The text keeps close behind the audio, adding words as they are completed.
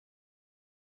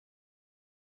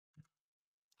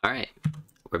Alright,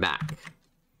 we're back.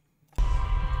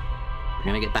 We're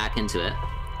gonna get back into it.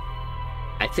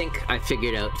 I think I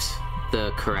figured out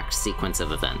the correct sequence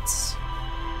of events.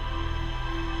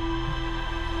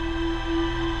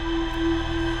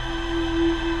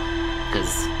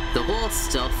 Because the whole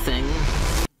stealth thing,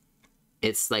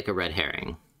 it's like a red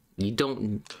herring. You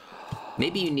don't...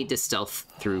 Maybe you need to stealth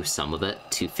through some of it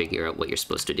to figure out what you're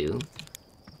supposed to do.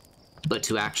 But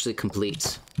to actually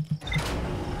complete...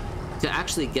 To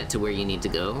actually get to where you need to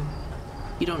go,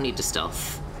 you don't need to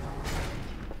stealth.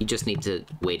 You just need to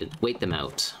wait them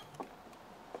out.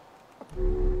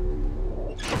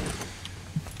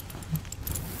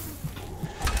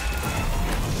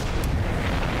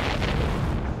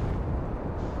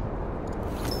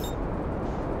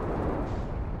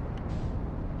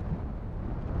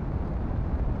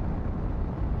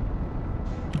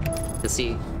 Because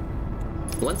see,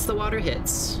 once the water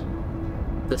hits,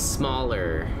 the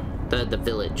smaller, the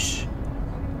village,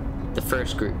 the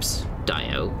first groups die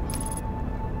out.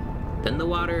 Then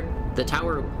the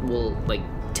tower will, like,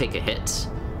 take a hit.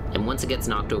 And once it gets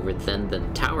knocked over, then the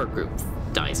tower group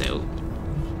dies out.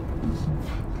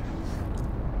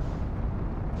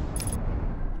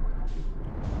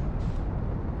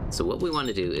 So what we want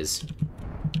to do is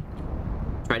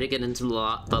try to get into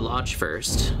the lodge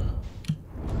first.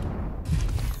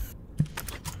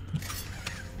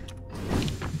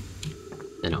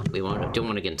 No, we don't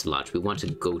want to get into the lodge. We want to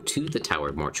go to the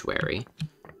tower mortuary.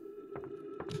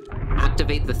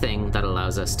 Activate the thing that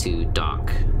allows us to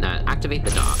dock. Activate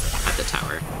the dock at the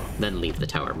tower, then leave the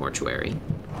tower mortuary.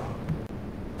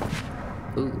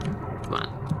 Ooh, come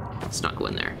on. Let's not go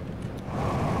in there.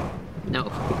 No.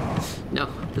 No,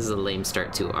 this is a lame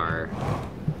start to our...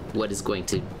 what is going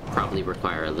to probably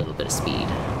require a little bit of speed.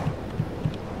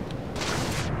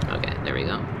 Okay, there we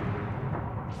go.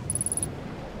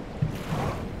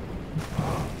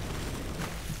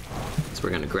 So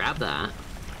we're gonna grab that.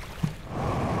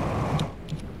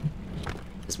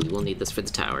 Because we will need this for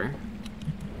the tower.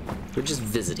 We're just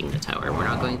visiting the tower. We're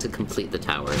not going to complete the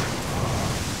tower.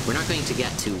 We're not going to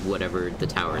get to whatever the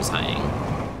tower is hiding.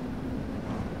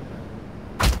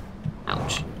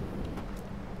 Ouch.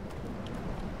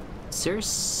 Is there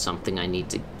something I need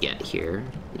to get here?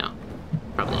 No.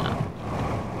 Probably not.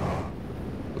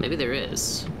 Maybe there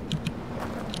is.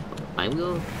 I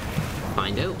will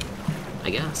find out,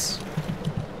 I guess.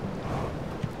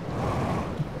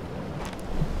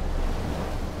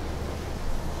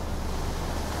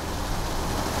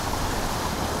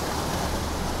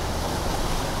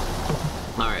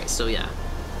 Alright, so yeah,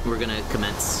 we're gonna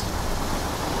commence.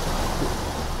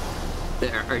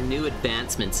 There are new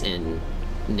advancements in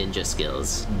ninja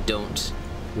skills. To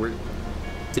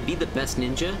be the best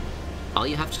ninja, all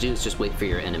you have to do is just wait for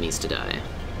your enemies to die.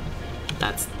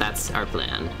 That's our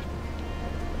plan.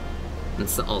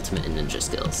 It's the ultimate in ninja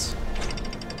skills.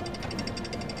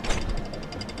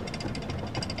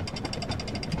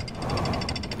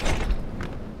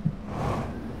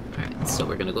 Alright, so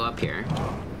we're gonna go up here.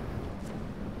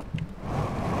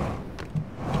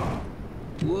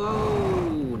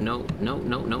 Whoa! No, no,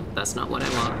 no, no, that's not what I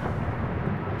want.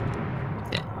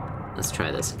 Okay, let's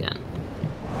try this again.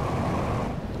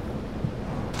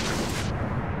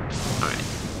 Alright.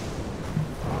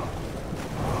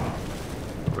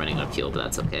 Running out of fuel, but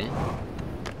that's okay.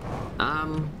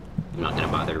 I'm not gonna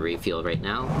bother to refuel right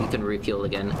now. We can refuel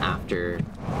again after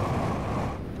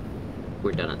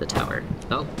we're done at the tower.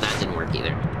 Oh, that didn't work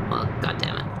either. Well, god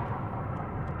damn it.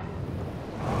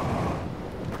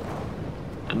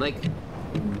 I'm like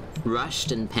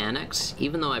rushed and panicked,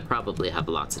 even though I probably have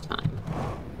lots of time.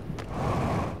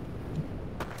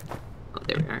 Oh,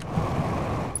 there we are.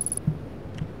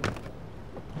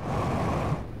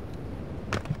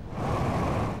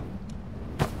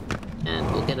 And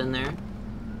we'll get in there.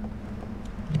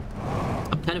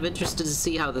 I'm kind of interested to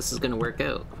see how this is going to work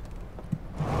out.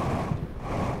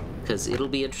 Because it'll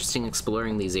be interesting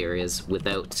exploring these areas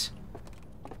without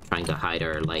trying to hide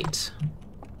our light.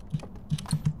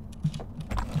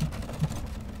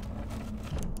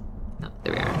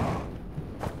 There we are.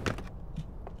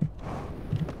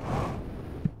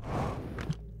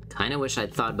 Kinda wish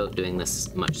I'd thought about doing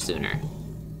this much sooner.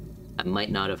 I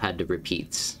might not have had to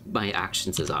repeat my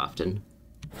actions as often.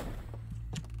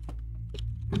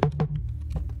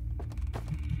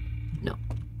 No.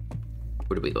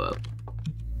 Where do we go out?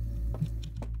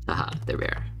 Haha, there we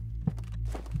are.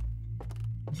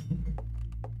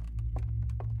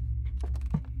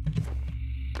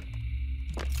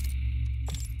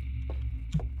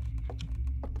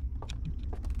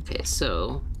 Okay,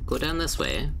 so, go down this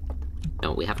way.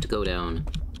 No, we have to go down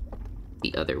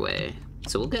the other way.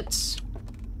 So we'll get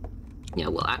Yeah,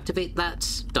 we'll activate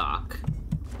that dock.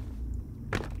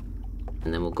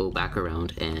 And then we'll go back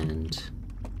around and...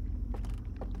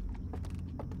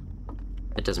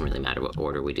 It doesn't really matter what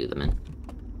order we do them in.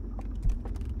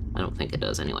 I don't think it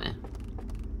does anyway.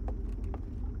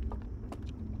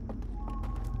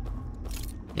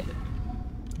 Okay.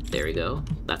 There we go.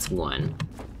 That's one.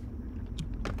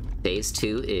 Phase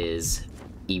 2 is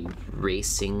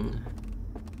erasing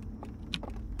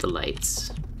the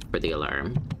lights for the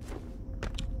alarm.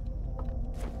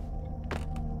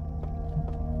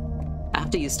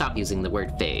 After you stop using the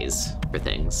word phase for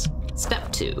things,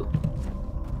 step 2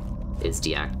 is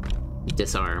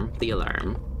disarm the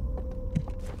alarm.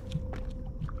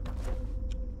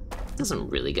 It doesn't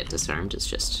really get disarmed, it's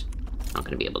just not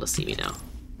gonna be able to see me now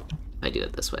if I do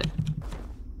it this way.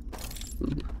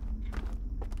 Ooh.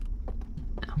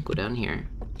 Now, go down here.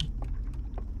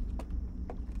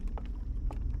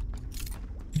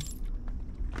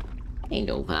 Hey,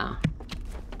 Nova.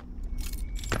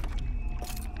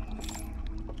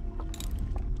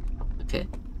 Okay.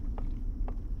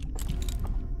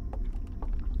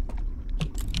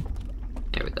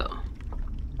 There we go.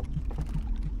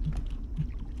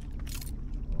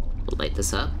 We'll light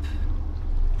this up.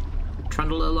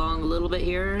 Trundle along a little bit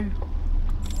here.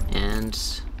 And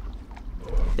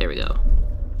there we go.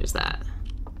 There's that.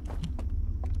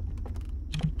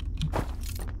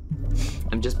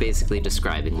 I'm just basically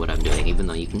describing what I'm doing, even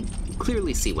though you can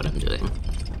clearly see what I'm doing.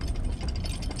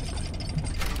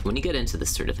 When you get into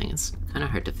this sort of thing, it's kind of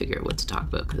hard to figure out what to talk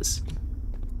about, because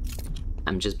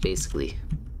I'm just basically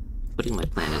putting my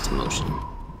plan into motion.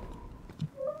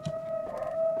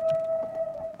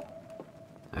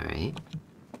 Alright.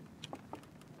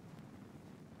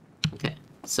 Okay,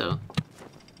 so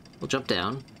we'll jump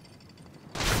down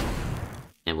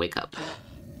and wake up.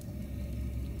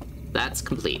 That's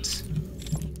complete.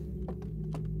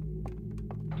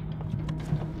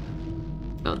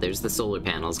 Oh, there's the solar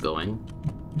panels going.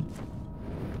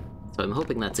 So I'm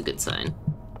hoping that's a good sign.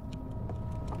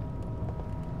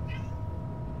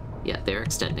 Yeah, they're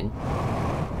extending.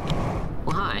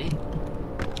 Well, hi.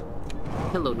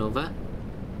 Hello, Nova.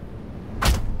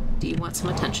 Do you want some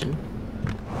attention?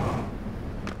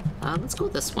 Let's go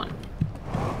with this one.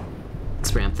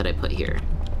 This ramp that I put here.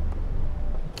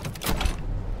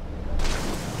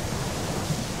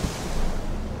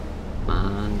 Come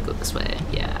on, go this way.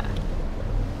 Yeah.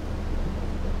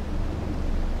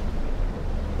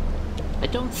 I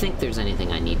don't think there's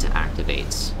anything I need to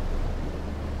activate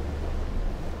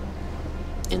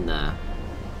in the...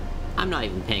 I'm not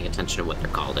even paying attention to what they're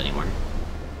called anymore.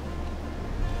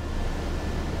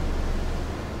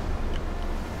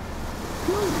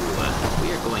 Ooh,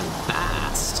 we are going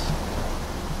fast.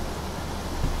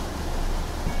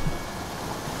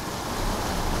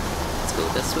 Let's go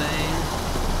this way.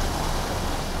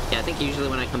 Yeah, I think usually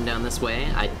when I come down this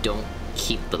way, I don't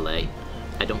keep the light.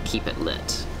 I don't keep it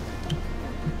lit.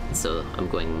 So I'm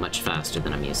going much faster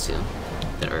than I'm used to,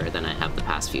 or than I have the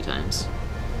past few times.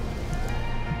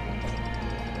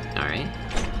 Alright.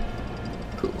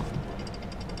 Cool.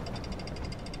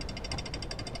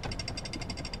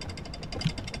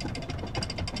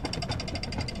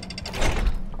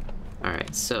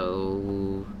 Alright,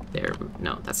 so... there...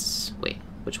 no, that's... wait,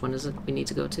 which one is it we need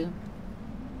to go to?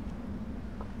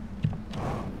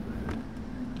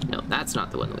 No, that's not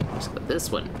the one that we need to go.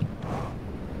 This one.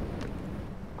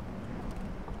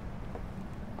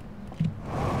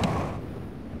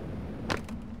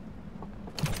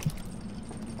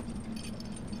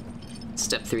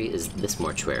 Step 3 is this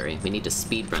mortuary. We need to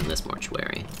speedrun this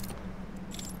mortuary.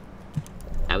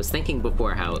 I was thinking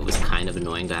before how it was kind of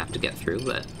annoying to have to get through,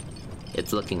 but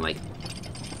it's looking like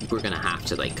we're gonna have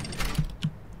to, like,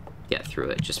 get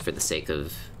through it just for the sake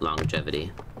of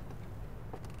longevity.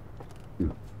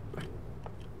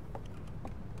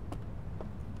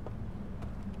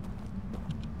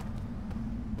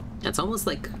 It's almost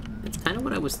like, it's kind of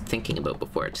what I was thinking about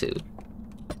before, too.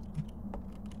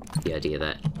 The idea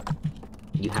that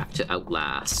you have to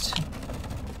outlast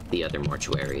the other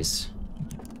mortuaries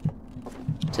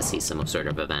to see some sort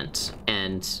of event.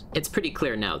 And it's pretty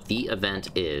clear now, the event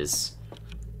is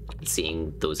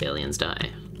seeing those aliens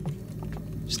die.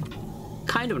 Just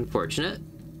kind of unfortunate.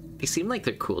 They seem like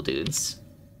they're cool dudes.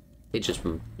 They just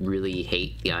really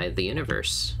hate the Eye of the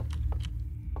Universe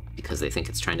because they think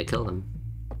it's trying to kill them.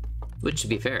 Which, to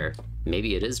be fair,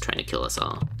 maybe it is trying to kill us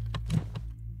all.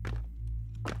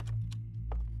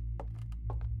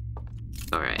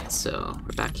 Alright, so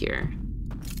we're back here.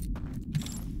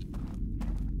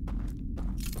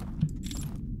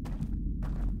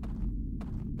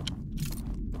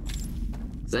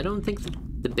 Because I don't think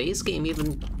the base game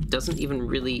doesn't even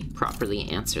really properly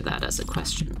answer that as a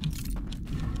question.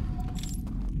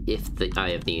 If the Eye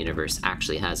of the Universe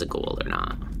actually has a goal or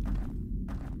not.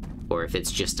 Or if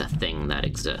it's just a thing that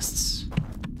exists.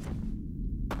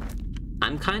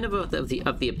 I'm kind of the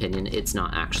opinion it's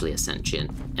not actually a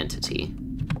sentient entity.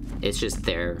 It's just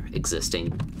there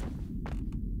existing.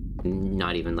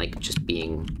 Not even like just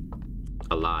being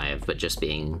alive, but just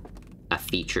being a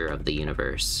feature of the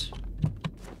universe.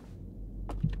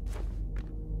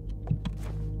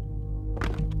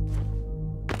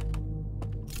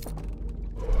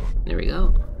 There we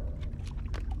go.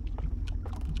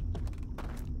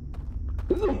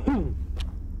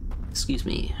 Excuse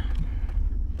me.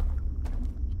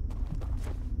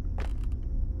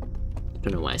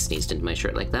 Don't know why I sneezed into my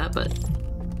shirt like that, but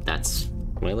that's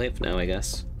my life now, I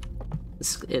guess.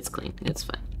 It's clean. It's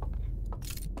fine.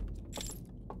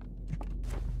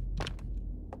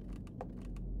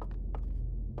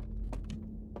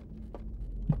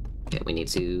 Okay, we need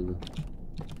to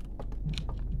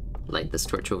light this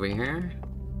torch over here.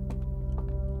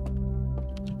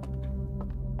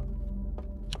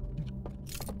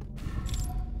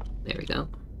 There we go.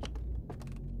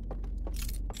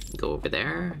 Go over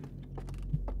there.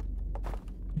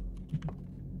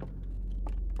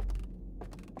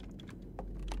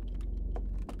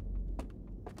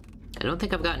 I don't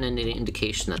think I've gotten any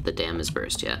indication that the dam is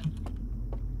burst yet.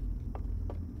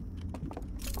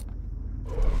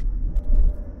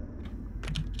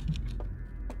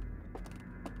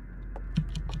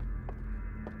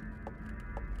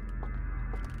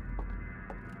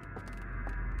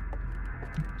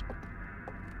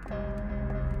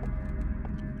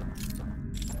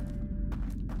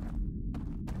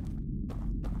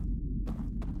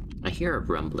 I hear a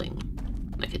rumbling,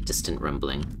 like a distant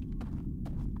rumbling.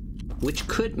 Which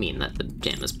could mean that the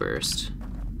dam is burst.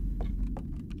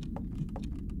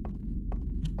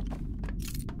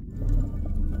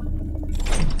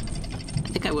 I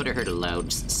think I would have heard a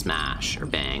loud smash or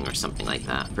bang or something like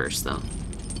that first, though.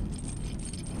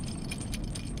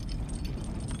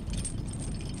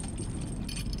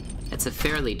 It's a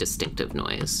fairly distinctive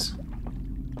noise.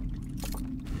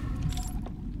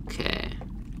 Okay.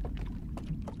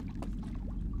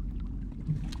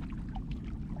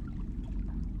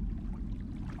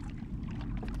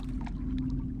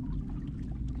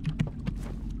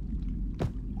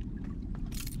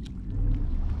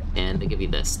 And I give you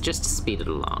this, just to speed it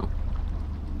along.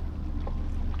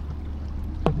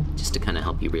 Just to kind of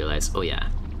help you realize, oh yeah,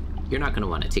 you're not going to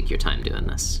want to take your time doing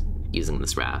this, using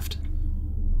this raft.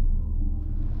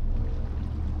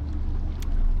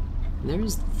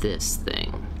 There's this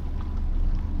thing.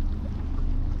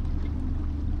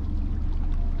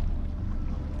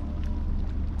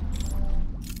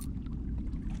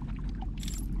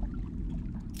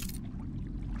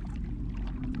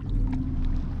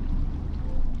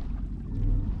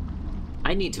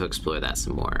 I need to explore that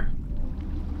some more.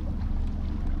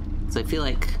 So I feel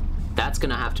like that's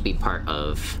gonna have to be part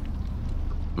of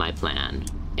my plan,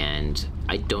 and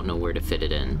I don't know where to fit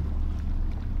it in.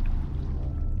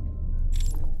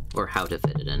 Or how to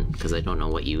fit it in, because I don't know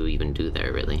what you even do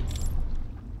there, really.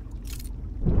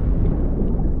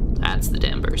 That's the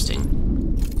dam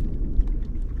bursting.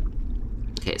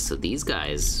 Okay, so these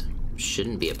guys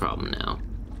shouldn't be a problem now.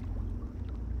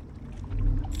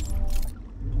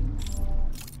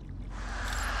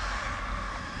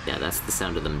 Yeah, that's the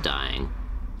sound of them dying.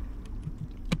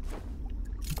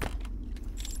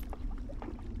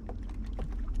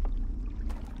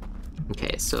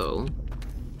 Okay, so...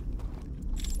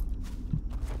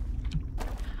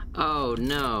 Oh,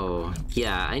 no.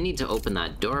 Yeah, I need to open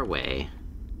that doorway.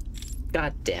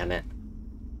 God damn it.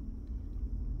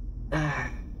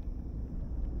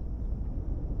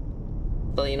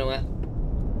 Well, you know what?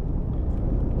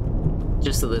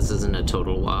 Just so this isn't a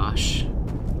total wash.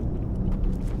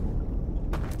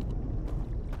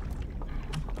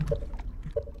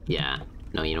 Yeah.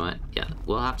 No, you know what? Yeah,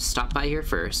 we'll have to stop by here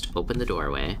first, open the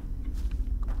doorway,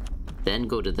 then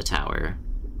go to the tower,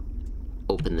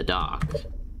 open the dock.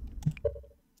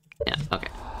 Yeah, okay.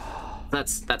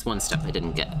 That's one step I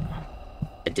didn't get.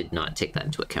 I did not take that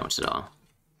into account at all.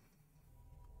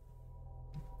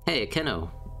 Hey, Akeno.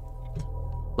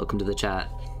 Welcome to the chat.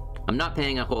 I'm not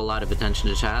paying a whole lot of attention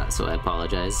to chat, so I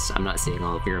apologize. I'm not seeing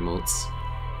all of your emotes.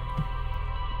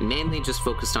 Mainly just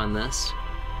focused on this.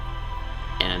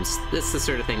 And this is the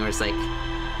sort of thing where it's like,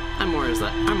 I'm more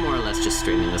or less just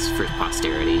streaming this for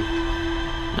posterity.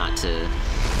 Not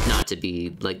to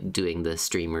be like doing the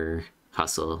streamer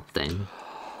hustle thing.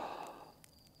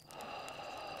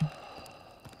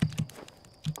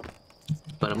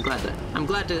 But I'm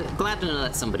glad to know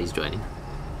that somebody's joining.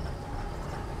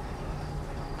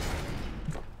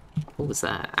 What was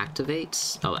that?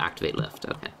 Activate? Oh, activate lift.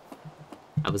 Okay.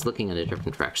 I was looking in a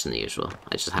different direction than usual.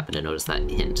 I just happened to notice that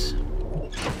hint.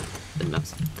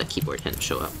 The keyboard hint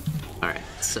show up. Alright,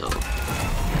 so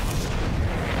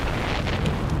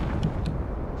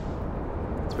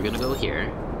we're gonna go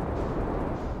here.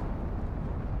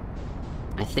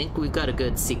 I think we've got a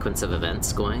good sequence of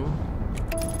events going.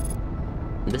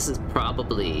 This is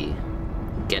probably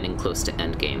getting close to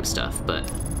endgame stuff,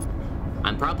 but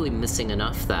I'm probably missing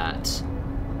enough that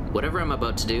whatever I'm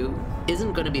about to do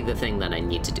isn't going to be the thing that I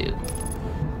need to do.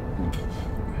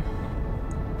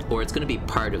 Or it's going to be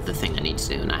part of the thing I need to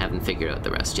do, and I haven't figured out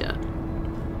the rest yet.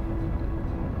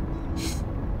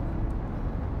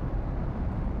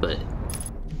 But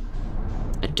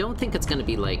I don't think it's going to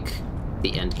be like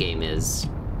the end game is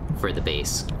for the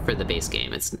base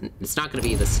game. It's not going to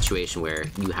be the situation where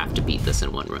you have to beat this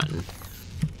in one run.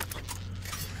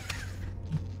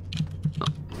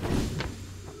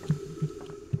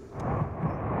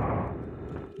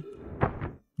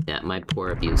 Yeah, my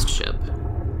poor abused ship.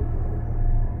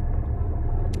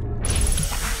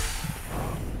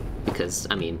 Because,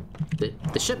 I mean,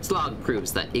 the ship's log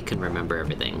proves that it can remember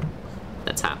everything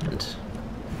that's happened.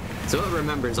 So it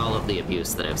remembers all of the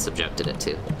abuse that I've subjected it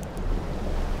to.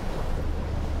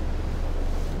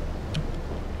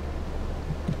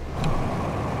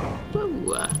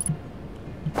 Woo!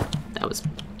 That was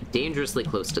dangerously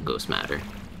close to ghost matter.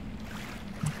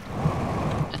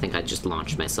 I think I just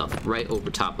launched myself right over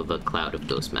top of a cloud of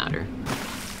ghost matter.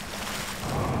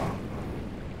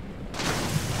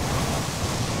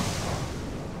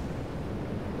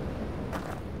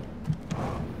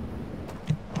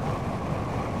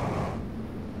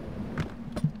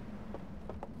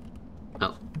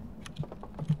 Oh.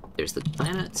 There's the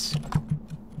planets.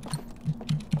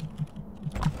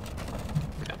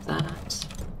 Grab that.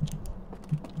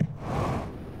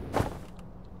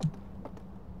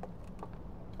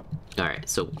 Alright,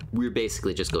 so we're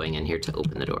basically just going in here to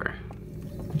open the door.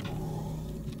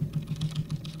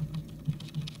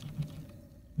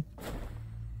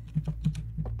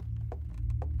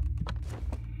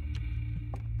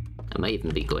 I might even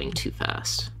be going too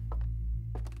fast.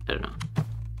 I don't know.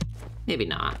 Maybe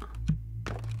not.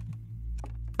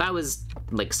 That was,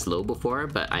 like, slow before,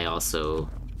 but I also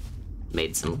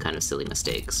made some kind of silly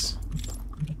mistakes.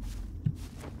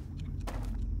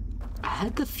 I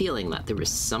had the feeling that there was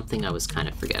something I was kind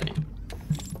of forgetting.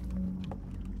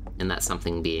 And that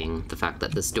something being the fact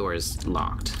that this door is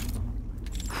locked.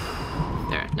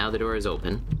 There, now the door is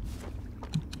open.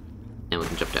 And we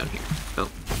can jump down here.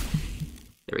 Oh.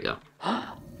 There we go.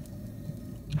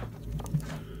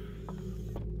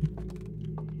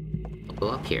 We'll go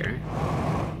up here.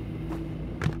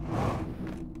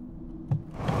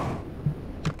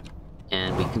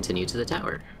 And we continue to the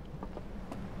tower.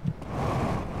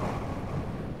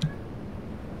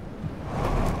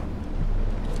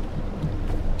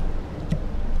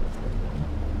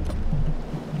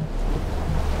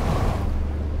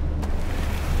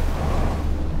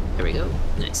 There we go.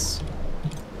 Nice.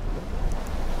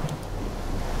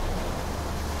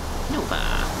 Nova!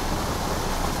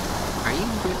 Are you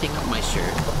ripping up my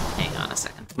shirt? Hang on a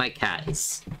second. My cat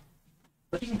is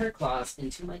putting her claws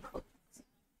into my clothes.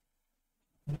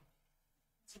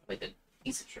 It's like a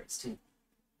piece of shirts, too.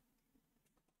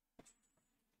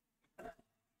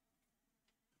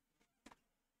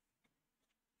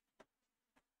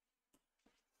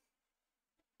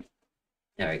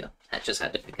 There we go. I just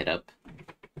had to pick it up.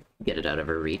 Get it out of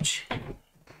her reach.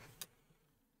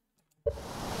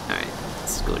 Alright,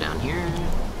 let's go down here.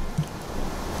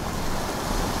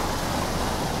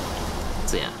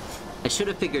 So yeah, I should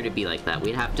have figured it'd be like that.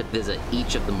 We'd have to visit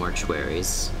each of the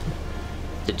mortuaries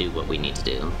to do what we need to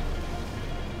do.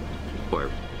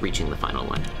 Or reaching the final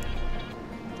one.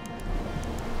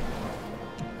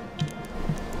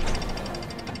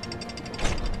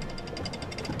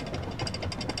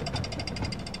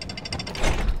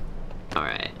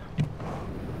 Alright.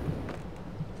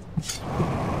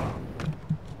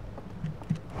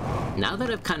 Now that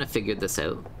I've kind of figured this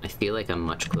out, I feel like I'm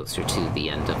much closer to the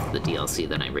end of the DLC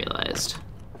than I realized.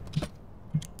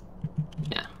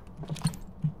 Yeah.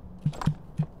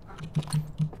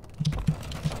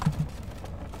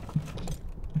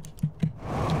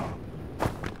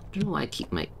 I don't know why I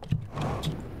keep my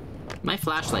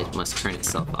flashlight must turn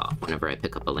itself off whenever I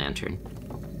pick up a lantern.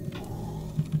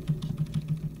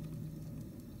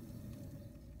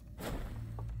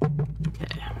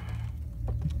 Okay.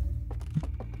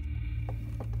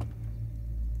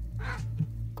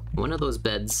 One of those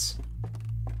beds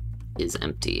is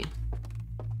empty.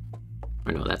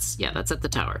 Or no, that's at the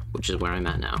tower, which is where I'm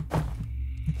at now.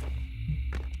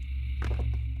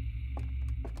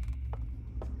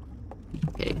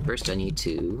 First I need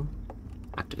to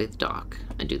activate the dock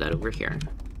and do that over here.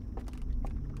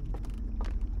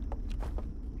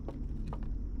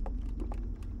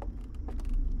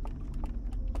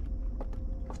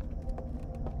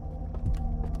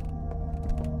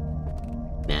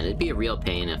 Man, it'd be a real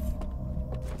pain if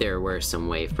there were some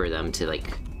way for them to,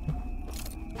 like,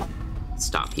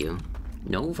 stop you.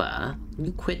 Nova,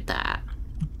 you quit that.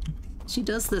 She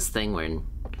does this thing when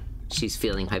she's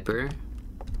feeling hyper.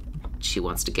 She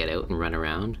wants to get out and run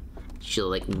around. She'll,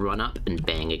 like, run up and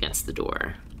bang against the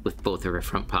door with both of her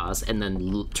front paws and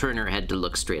then turn her head to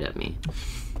look straight at me.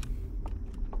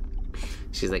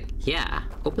 She's like, yeah,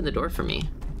 open the door for me.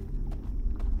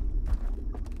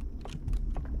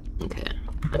 Okay,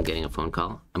 I'm getting a phone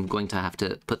call. I'm going to have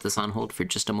to put this on hold for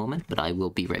just a moment, but I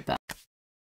will be right back.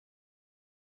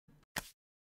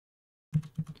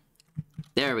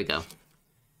 There we go.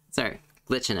 Sorry,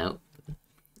 glitching out.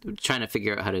 I'm trying to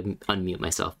figure out how to unmute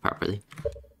myself properly.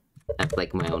 I have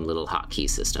like my own little hotkey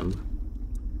system.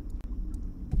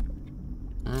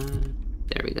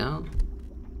 There we go.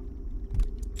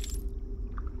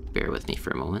 Bear with me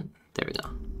for a moment. There we go.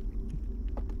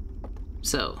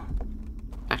 So,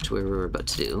 back to where we were about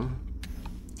to do.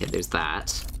 Okay, there's that.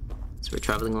 So we're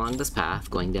traveling along this path,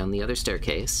 going down the other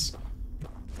staircase.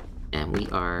 And we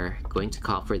are going to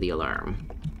call for the alarm.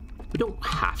 We don't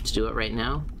have to do it right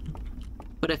now,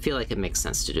 but I feel like it makes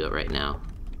sense to do it right now.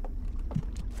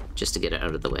 Just to get it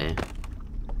out of the way.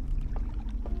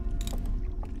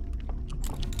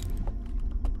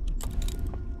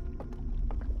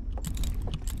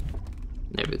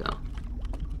 There we go.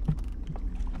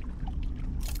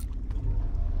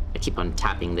 I keep on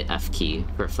tapping the F key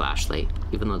for a flashlight,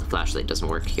 even though the flashlight doesn't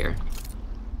work here.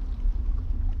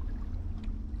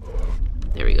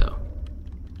 There we go.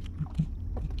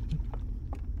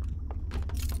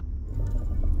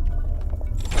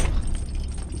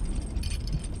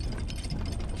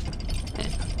 Okay.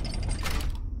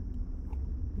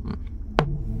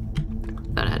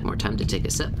 Thought I had more time to take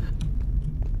a sip.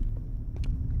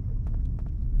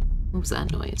 What was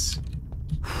that noise?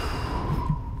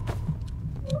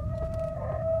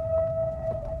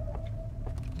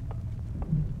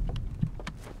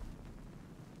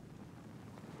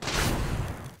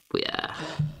 Yeah.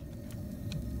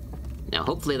 Now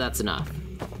hopefully that's enough.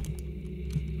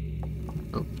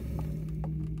 Oh.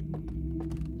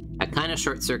 I kind of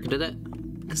short-circuited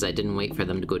it, because I didn't wait for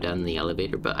them to go down the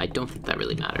elevator, but I don't think that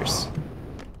really matters.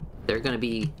 They're gonna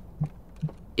be...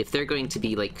 If they're going to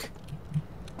be, like,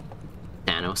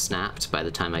 nano-snapped by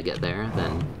the time I get there,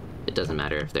 then it doesn't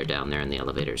matter if they're down there in the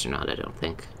elevators or not, I don't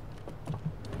think.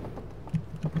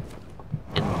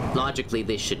 And logically,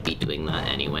 they should be doing that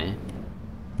anyway,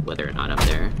 whether or not I'm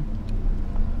there.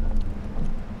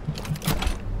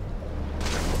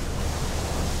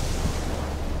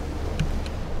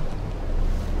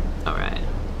 Alright.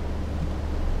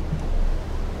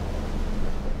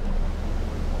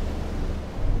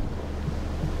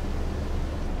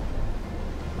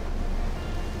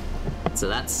 So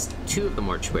that's 2 of the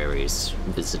mortuaries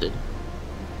visited.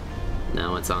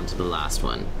 Now it's on to the last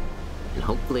one. And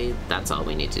hopefully that's all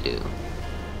we need to do.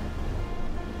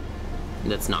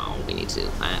 That's not all we need to do.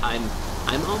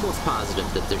 I'm almost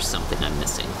positive that there's something I'm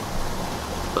missing.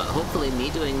 But hopefully me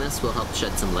doing this will help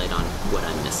shed some light on what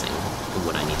I'm missing and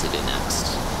what I need to do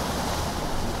next.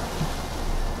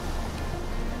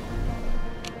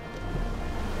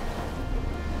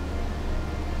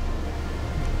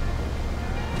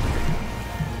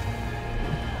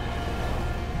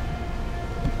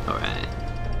 Alright.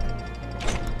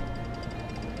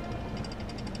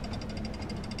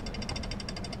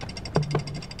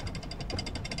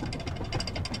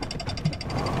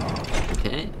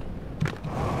 Okay.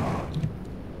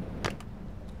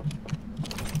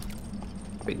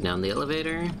 Bring down the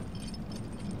elevator.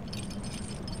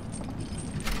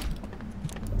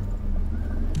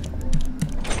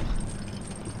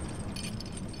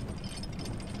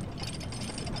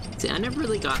 See, I never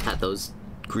really got that those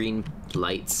green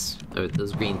lights, or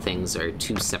those green things, are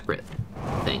 2 separate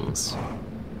things.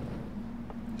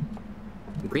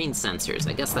 Green sensors,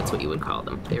 I guess that's what you would call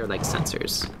them. They are like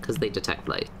sensors, because they detect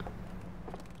light.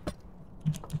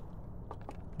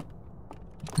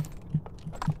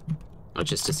 I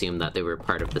just assumed that they were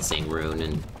part of the same rune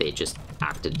and they just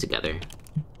acted together.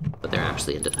 But they're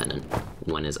actually independent.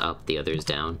 One is up, the other is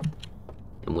down.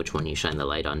 And which one you shine the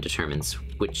light on determines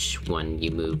which one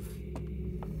you move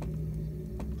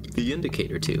the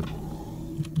indicator to.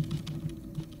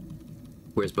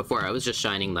 Whereas before, I was just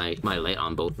shining my light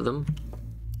on both of them.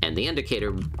 And the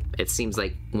indicator, it seems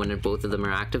like when both of them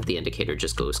are active, the indicator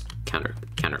just goes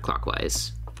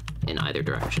counterclockwise in either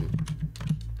direction.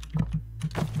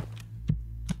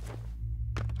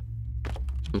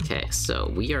 Okay,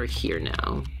 so we are here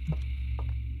now.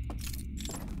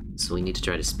 So we need to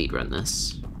try to speedrun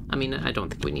this. I mean, I don't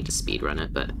think we need to speedrun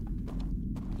it, but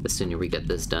the sooner we get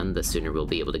this done, the sooner we'll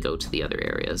be able to go to the other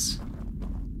areas.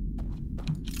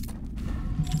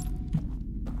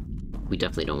 We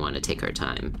definitely don't want to take our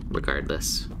time,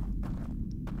 regardless.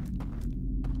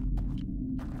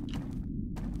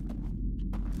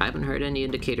 I haven't heard any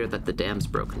indicator that the dam's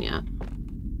broken yet.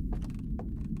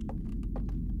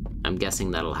 I'm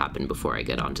guessing that'll happen before I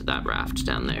get onto that raft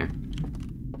down there.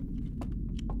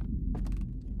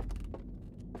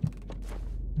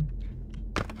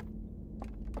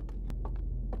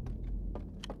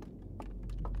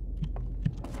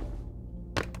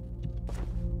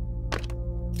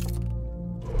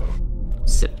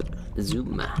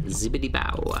 Zoom, zibbity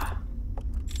bow.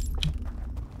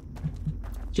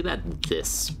 Too bad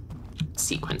this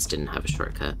sequence didn't have a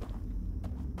shortcut.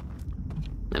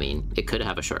 I mean, it could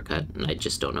have a shortcut, and I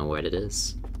just don't know what it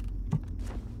is.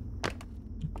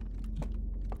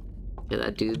 Yeah,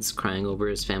 that dude's crying over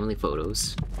his family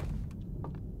photos.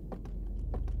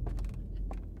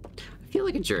 I feel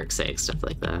like a jerk saying stuff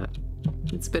like that.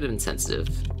 It's a bit insensitive.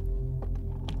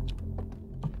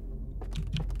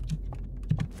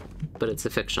 But it's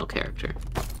a fictional character.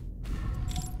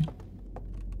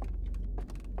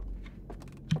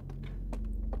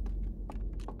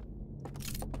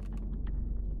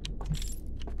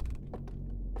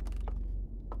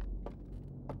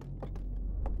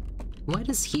 Why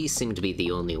does he seem to be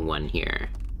the only one here?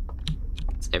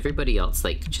 Is everybody else,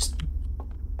 like, just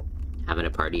having a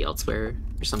party elsewhere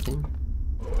or something?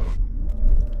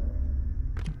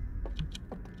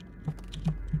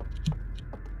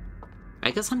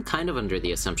 I guess I'm kind of under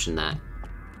the assumption that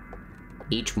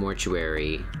each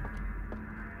mortuary,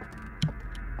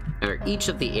 or each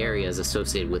of the areas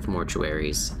associated with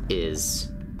mortuaries is,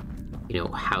 you know,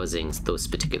 housing those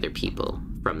particular people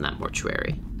from that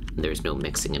mortuary. There's no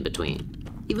mixing in between.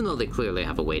 Even though they clearly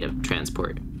have a way to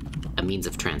transport, a means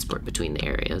of transport between the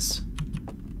areas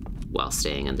while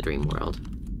staying in the dream world.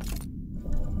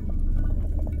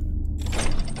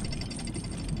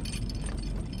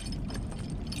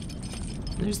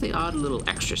 There's the odd little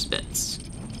extra spits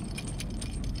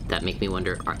that make me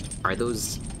wonder, are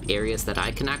those areas that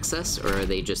I can access, or are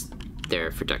they just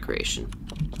there for decoration?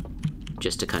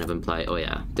 Just to kind of imply, oh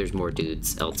yeah, there's more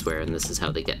dudes elsewhere and this is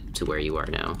how they get to where you are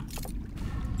now.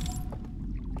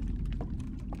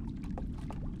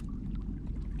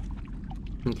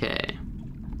 Okay.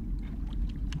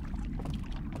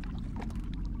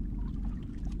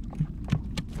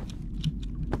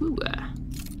 Ooh,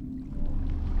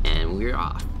 and we're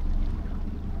off.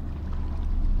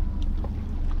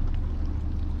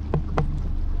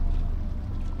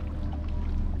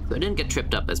 So I didn't get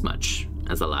tripped up as much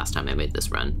as the last time I made this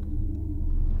run.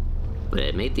 But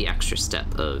it made the extra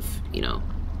step of, you know,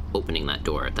 opening that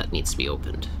door that needs to be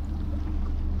opened.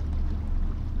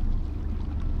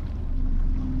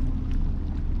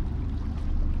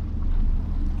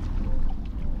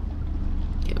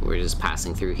 Okay, we're just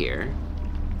passing through here.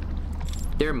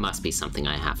 There must be something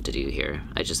I have to do here.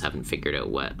 I just haven't figured out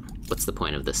what. What's the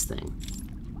point of this thing?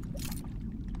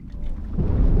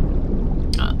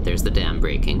 There's the dam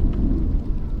breaking.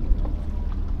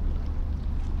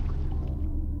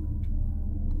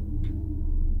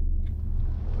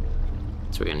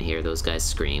 So we're gonna hear those guys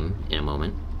scream in a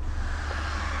moment.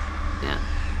 Yeah.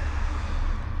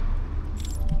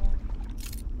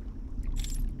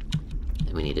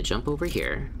 And we need to jump over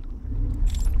here.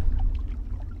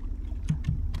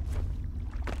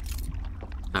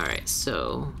 Alright,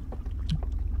 so...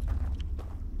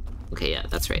 Okay, yeah,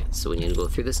 that's right. So we need to go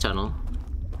through this tunnel.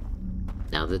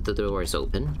 Now that the door is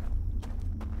open.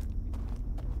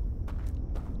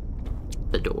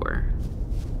 The door.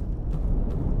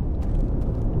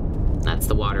 That's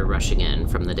the water rushing in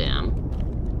from the dam.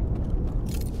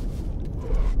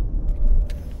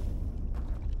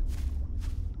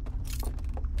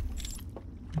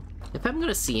 If I'm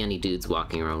gonna see any dudes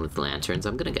walking around with lanterns,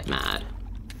 I'm gonna get mad.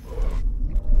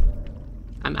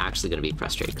 I'm actually gonna be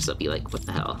frustrated because I'll be like, what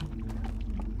the hell?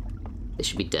 They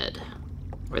should be dead.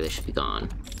 Or they should be gone.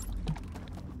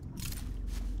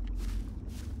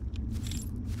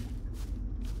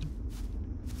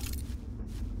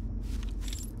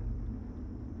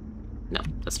 No,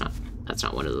 that's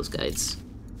not one of those guides.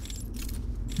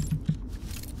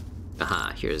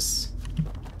 Aha, here's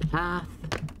the path.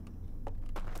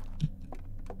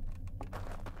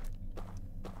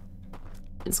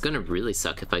 It's gonna really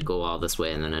suck if I go all this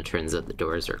way and then it turns out the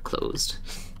doors are closed.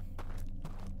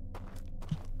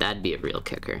 That'd be a real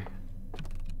kicker.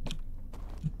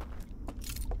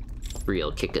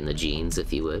 Real kick in the jeans,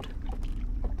 if you would.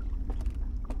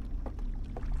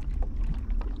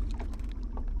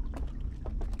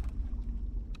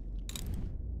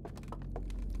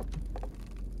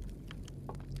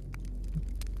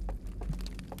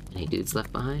 Any dudes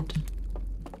left behind?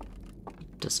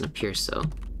 Doesn't appear so.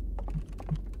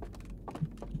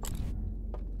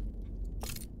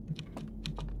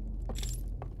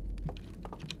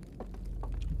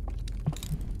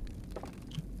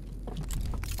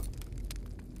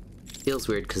 Feels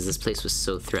weird because this place was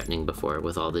so threatening before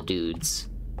with all the dudes.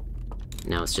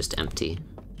 Now it's just empty.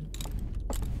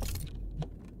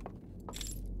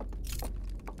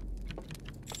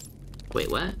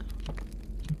 Wait, what?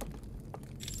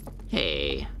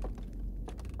 Hey.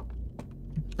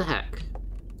 What the heck?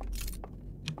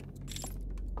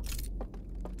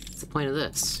 What's the point of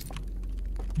this?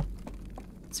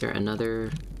 Is there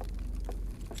another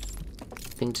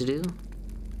thing to do?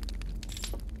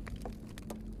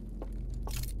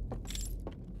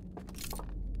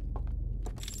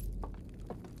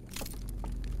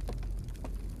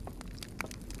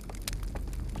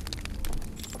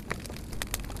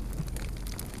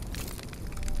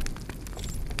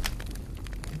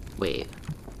 Wait.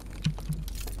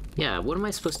 Yeah, what am I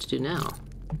supposed to do now?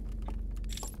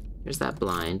 There's that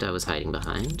blind I was hiding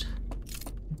behind.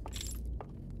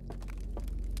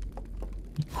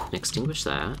 Extinguish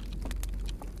that.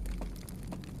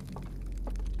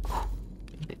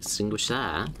 Extinguish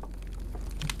that.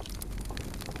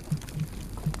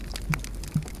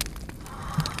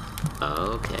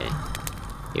 Okay.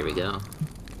 Here we go.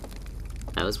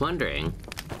 I was wondering.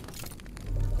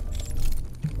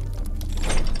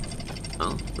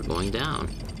 Oh, we're going down.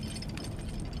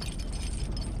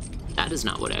 That is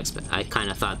not what I expect. I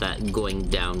kind of thought that going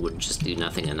down would just do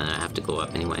nothing and then I have to go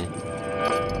up anyway.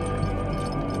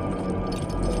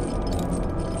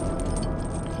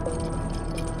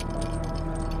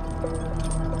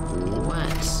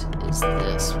 What is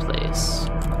this place?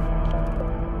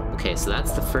 Okay, so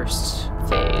that's the first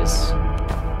phase.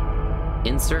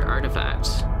 Insert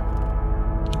artifact.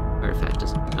 Artifact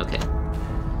is... okay.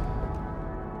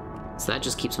 So that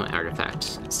just keeps my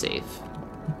artifact safe.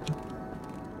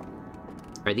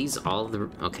 Are these all the...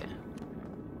 okay.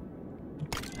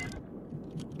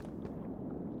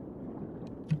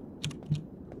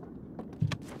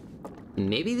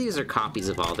 Maybe these are copies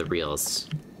of all the reels.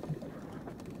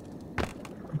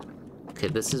 Okay,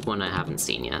 this is one I haven't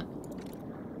seen yet.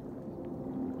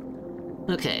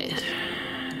 Okay.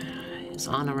 It's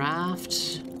on a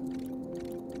raft.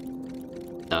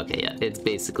 Okay, yeah, it's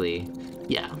basically...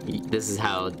 yeah, this is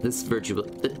how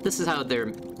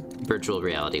their virtual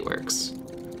reality works.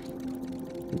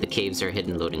 The caves are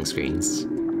hidden loading screens.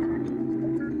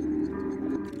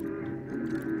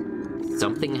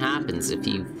 Something happens if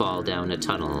you fall down a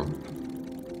tunnel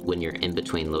when you're in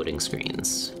between loading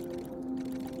screens.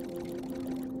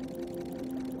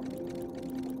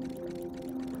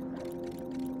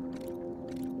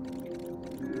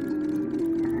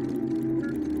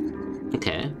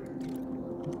 Okay.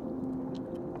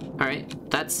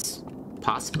 Alright, that's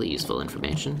possibly useful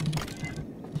information.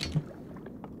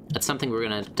 That's something we're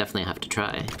gonna definitely have to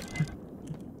try.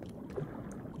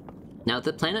 Now,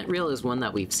 the planet reel is one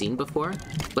that we've seen before,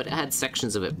 but it had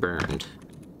sections of it burned.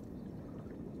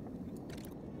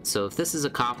 So if this is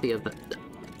a copy of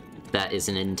that is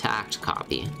an intact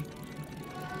copy,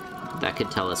 that could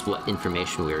tell us what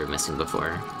information we were missing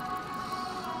before.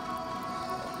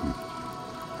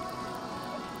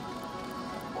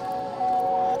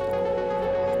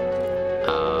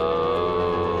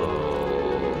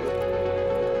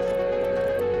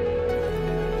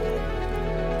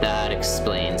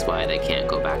 Explains why they can't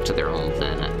go back to their home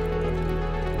planet.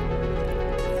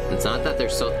 It's not that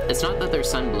their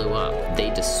sun blew up. They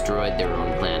destroyed their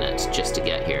own planet just to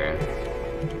get here.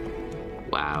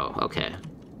 Wow, okay.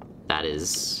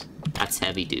 That's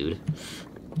heavy, dude.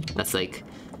 That's like...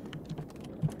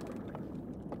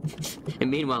 and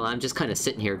meanwhile, I'm just kind of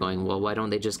sitting here going, well, why don't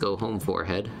they just go home,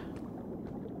 forehead?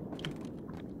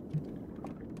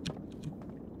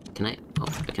 Can I... oh,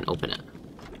 I can open it.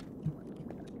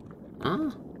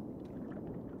 Huh?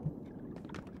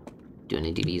 Do I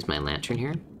need to use my lantern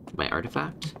here? My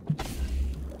artifact?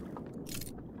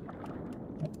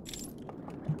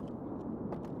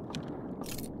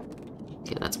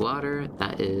 Okay, that's water.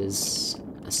 That is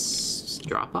a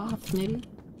drop-off, maybe?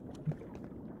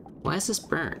 Why is this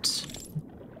burnt?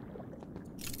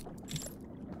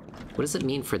 What does it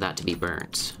mean for that to be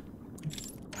burnt?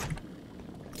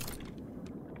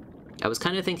 I was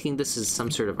kind of thinking this is some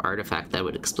sort of artifact that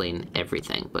would explain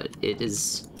everything, but it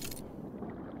is...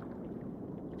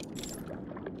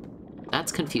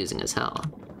 that's confusing as hell.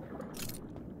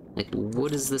 Like,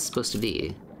 what is this supposed to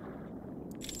be?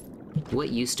 What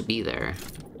used to be there?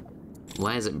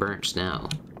 Why is it burnt now?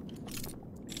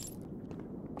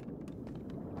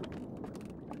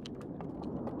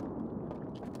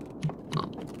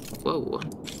 Whoa.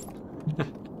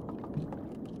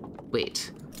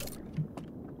 Wait.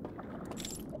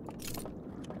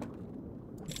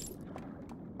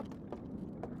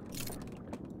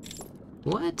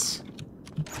 What?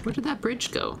 Where did that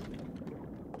bridge go?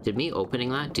 Did me opening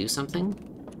that do something?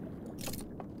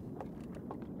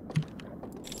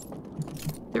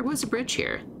 There was a bridge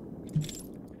here.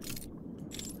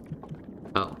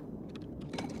 Oh.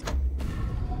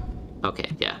 Okay,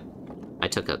 yeah. I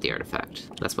took out the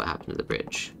artifact. That's what happened to the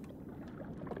bridge.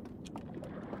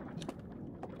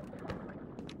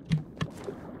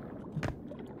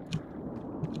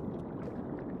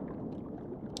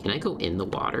 Can I go in the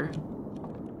water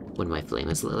when my flame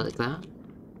is lit like that?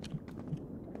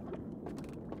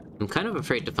 I'm kind of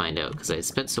afraid to find out because I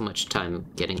spent so much time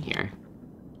getting here.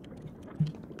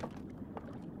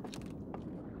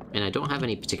 And I don't have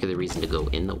any particular reason to go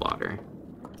in the water.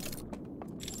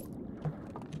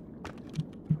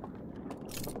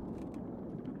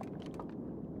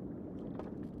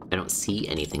 I don't see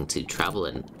anything to travel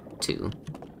into.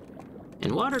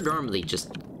 And water normally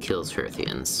just kills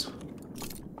Hearthians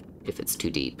if it's too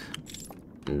deep.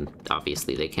 And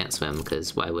obviously they can't swim,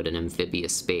 because why would an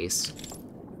amphibious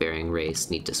space-faring race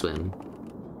need to swim?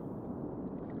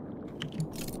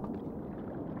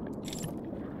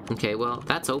 Okay, well,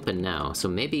 that's open now, so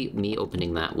maybe me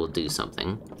opening that will do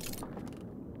something.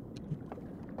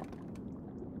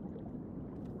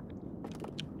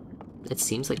 It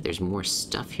seems like there's more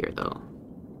stuff here, though.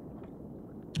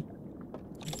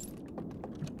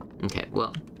 Okay,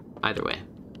 well, either way.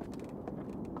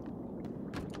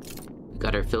 We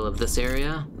got our fill of this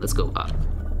area. Let's go up.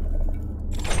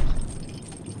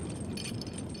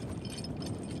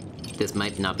 This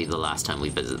might not be the last time we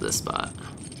visit this spot.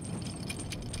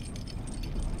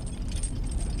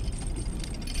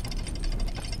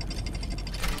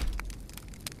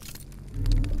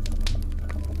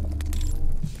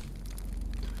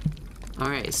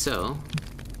 Alright, so...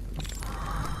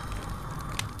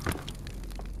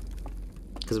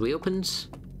 because we opened...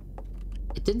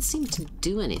 it didn't seem to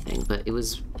do anything, but it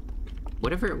was...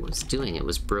 whatever it was doing, it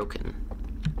was broken.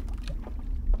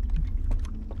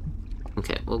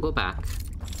 Okay, we'll go back.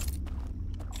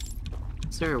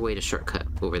 Is there a way to shortcut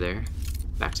over there?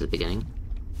 Back to the beginning?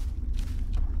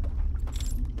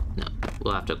 No,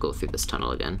 we'll have to go through this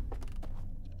tunnel again.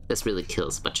 This really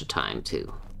kills a bunch of time,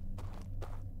 too.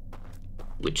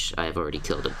 Which I have already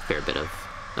killed a fair bit of.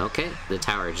 Okay, the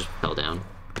tower just fell down.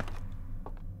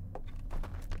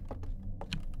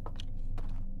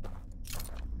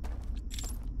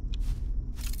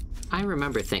 I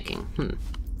remember thinking,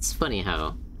 it's funny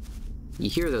how you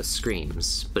hear those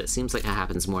screams, but it seems like it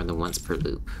happens more than once per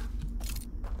loop.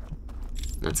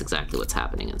 And that's exactly what's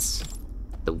happening. It's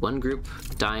the one group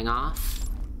dying off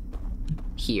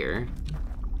here,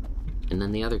 and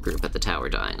then the other group at the tower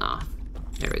dying off.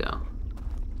 There we go.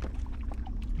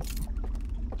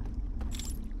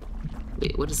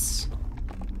 Wait, what is...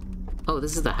 oh,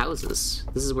 this is the houses.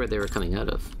 This is where they were coming out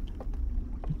of.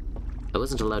 I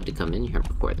wasn't allowed to come in here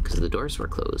before because the doors were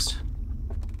closed.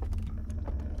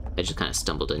 I just kind of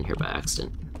stumbled in here by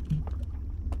accident.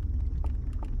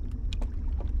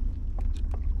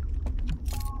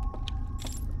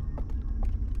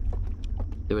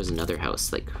 There was another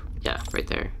house, like, yeah, right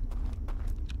there.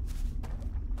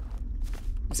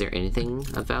 Is there anything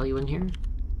of value in here?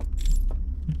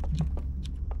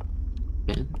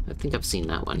 Okay, I think I've seen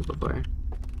that one before.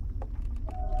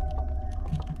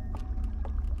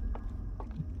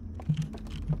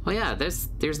 Oh yeah, there's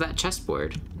that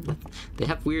chessboard. They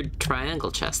have weird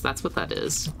triangle chests, that's what that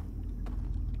is.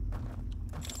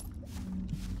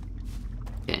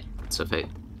 Okay, so if I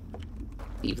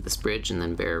leave this bridge and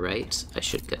then bear right, I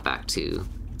should get back to...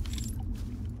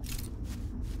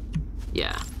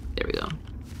 yeah, there we go.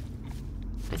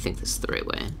 I think this is the right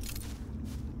way.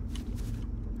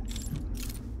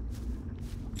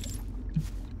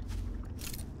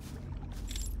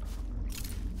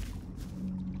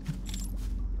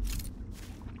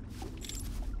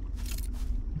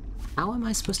 How am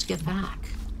I supposed to get back?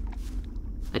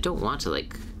 I don't want to,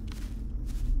 like...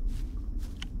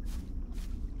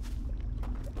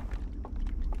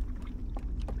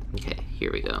 okay,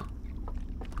 here we go.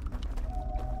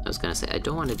 I was gonna say, I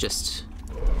don't want to just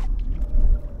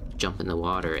jump in the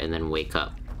water and then wake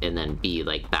up and then be,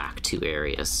 like, back 2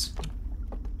 areas.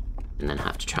 And then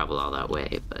have to travel all that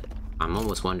way, but I'm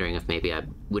almost wondering if maybe I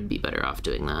would be better off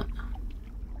doing that.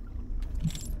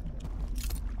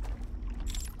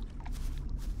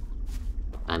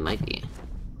 I might be.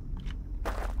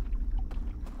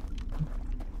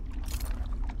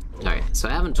 Alright, so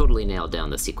I haven't totally nailed down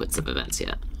the sequence of events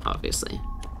yet, obviously.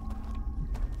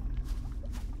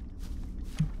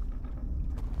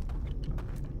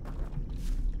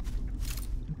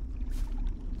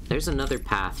 There's another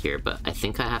path here, but I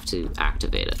think I have to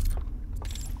activate it.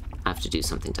 I have to do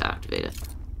something to activate it.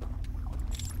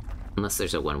 Unless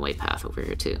there's a one-way path over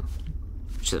here too.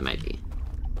 Which there might be.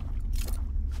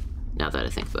 Now that I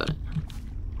think about it.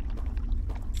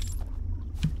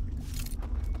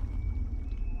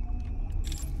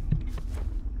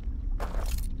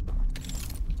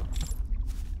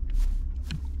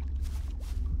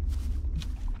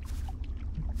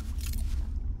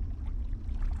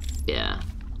 Yeah,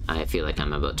 I feel like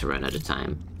I'm about to run out of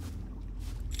time.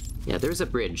 Yeah, there's a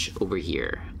bridge over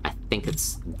here. I think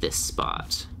it's this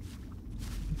spot.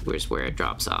 Where's where it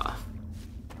drops off.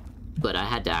 But I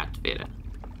had to activate it.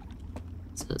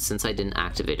 So since I didn't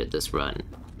activate it this run,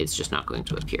 it's just not going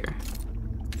to appear.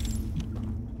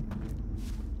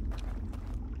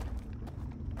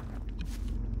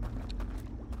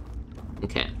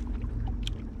 Okay.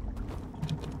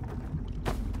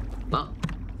 Well,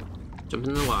 jump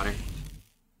in the water.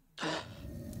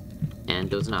 And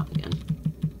dozing off again.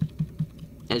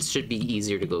 And it should be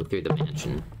easier to go through the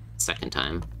mansion second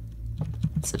time,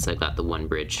 since I got the one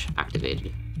bridge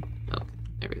activated. Okay,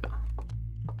 there we go.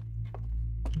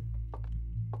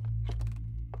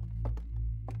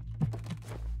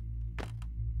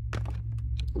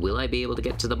 Will I be able to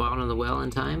get to the bottom of the well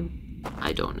in time?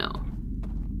 I don't know.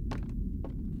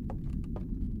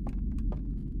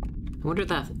 I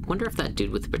wonder if that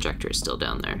dude with the projector is still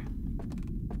down there.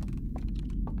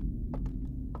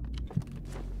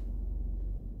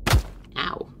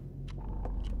 Ow.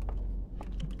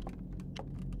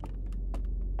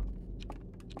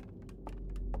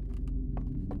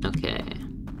 Okay.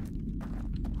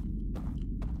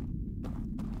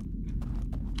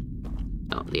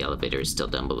 Oh, the elevator is still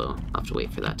down below. I'll have to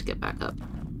wait for that to get back up.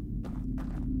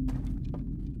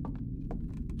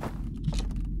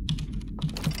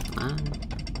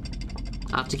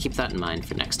 I'll have to keep that in mind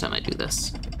for next time I do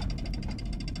this.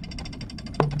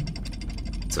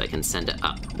 So I can send it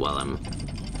up while I'm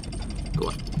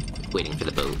waiting for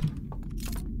the boat.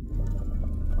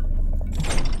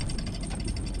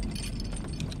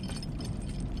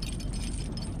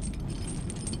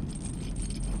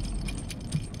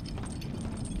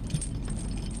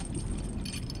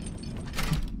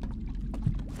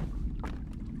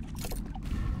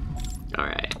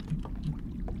 Alright.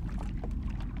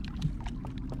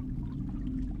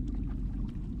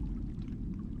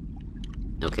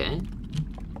 Okay.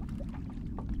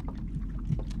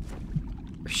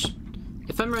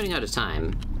 If I'm running out of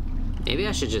time, maybe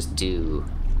I should just do...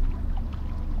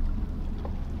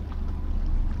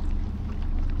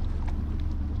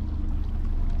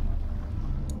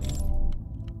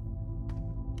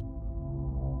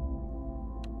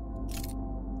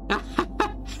 I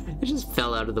just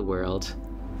fell out of the world.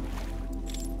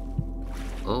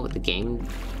 Oh, the game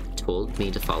told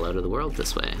me to fall out of the world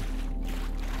this way.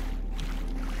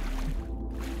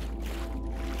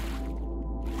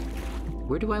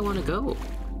 Where do I want to go?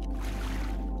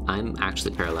 I'm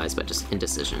actually paralyzed by just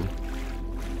indecision.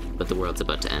 But the world's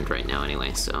about to end right now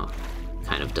anyway, so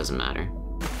kind of doesn't matter.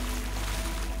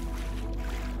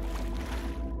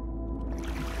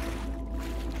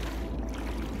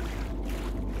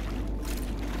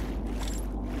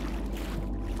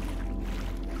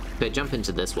 If I jump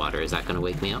into this water, is that going to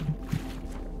wake me up?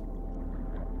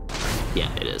 Yeah,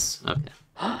 it is. Okay.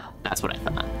 That's what I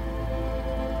thought.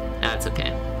 That's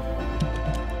okay.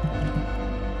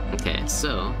 Okay,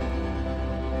 so...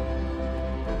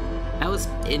 I was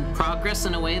in progress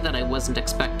in a way that I wasn't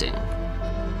expecting.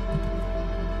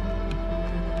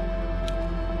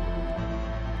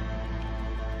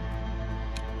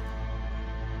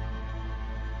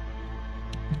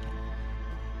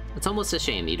 It's almost a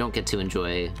shame you don't get to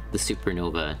enjoy the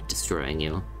supernova destroying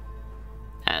you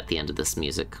at the end of this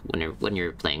music when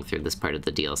you're playing through this part of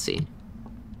the DLC.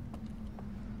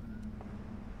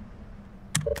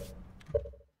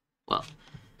 Well,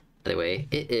 by the way,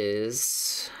 it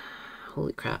is...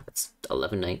 Holy crap, it's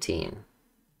 11:19.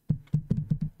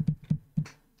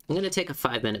 I'm gonna take a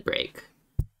 5-minute break.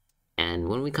 And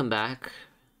when we come back,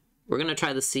 we're gonna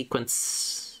try the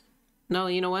sequence... No,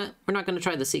 you know what? We're not gonna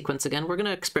try the sequence again. We're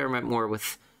gonna experiment more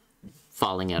with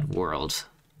falling out of world,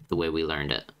 the way we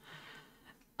learned it.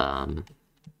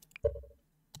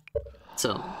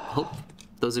 So, hope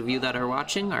those of you that are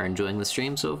watching are enjoying the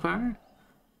stream so far.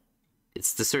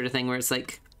 It's the sort of thing where it's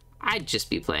like, I'd just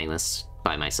be playing this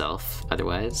by myself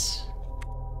otherwise.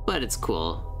 But it's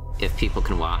cool if people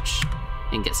can watch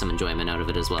and get some enjoyment out of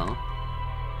it as well.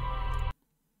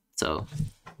 So,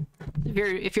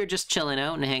 if you're just chilling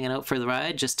out and hanging out for the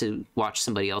ride just to watch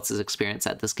somebody else's experience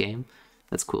at this game,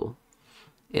 that's cool.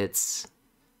 It's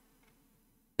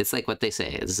it's like what they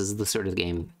say. This is the sort of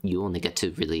game you only get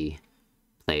to really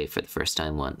play for the first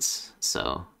time once.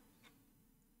 So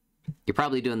you're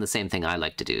probably doing the same thing I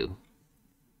like to do,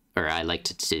 or I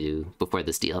liked to do before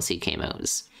this DLC came out,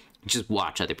 is just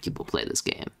watch other people play this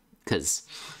game. Because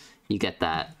you get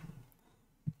that,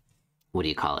 what do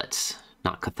you call it?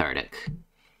 Not cathartic.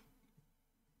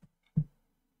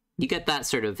 You get that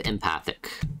sort of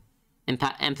empathic.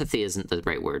 Empathy isn't the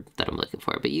right word that I'm looking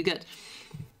for, but you get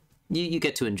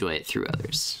to enjoy it through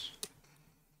others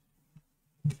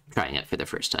trying it for the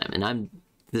first time. And I'm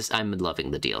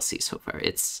loving the DLC so far.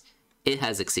 It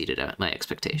has exceeded my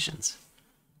expectations.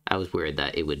 I was worried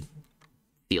that it would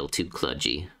feel too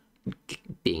kludgy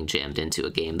being jammed into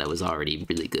a game that was already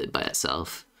really good by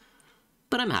itself.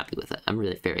 But I'm happy with it. I'm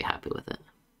really very happy with it.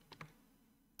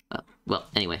 Well,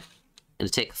 anyway, I'm going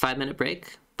to take a 5-minute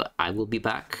break, but I will be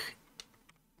back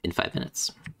in 5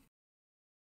 minutes.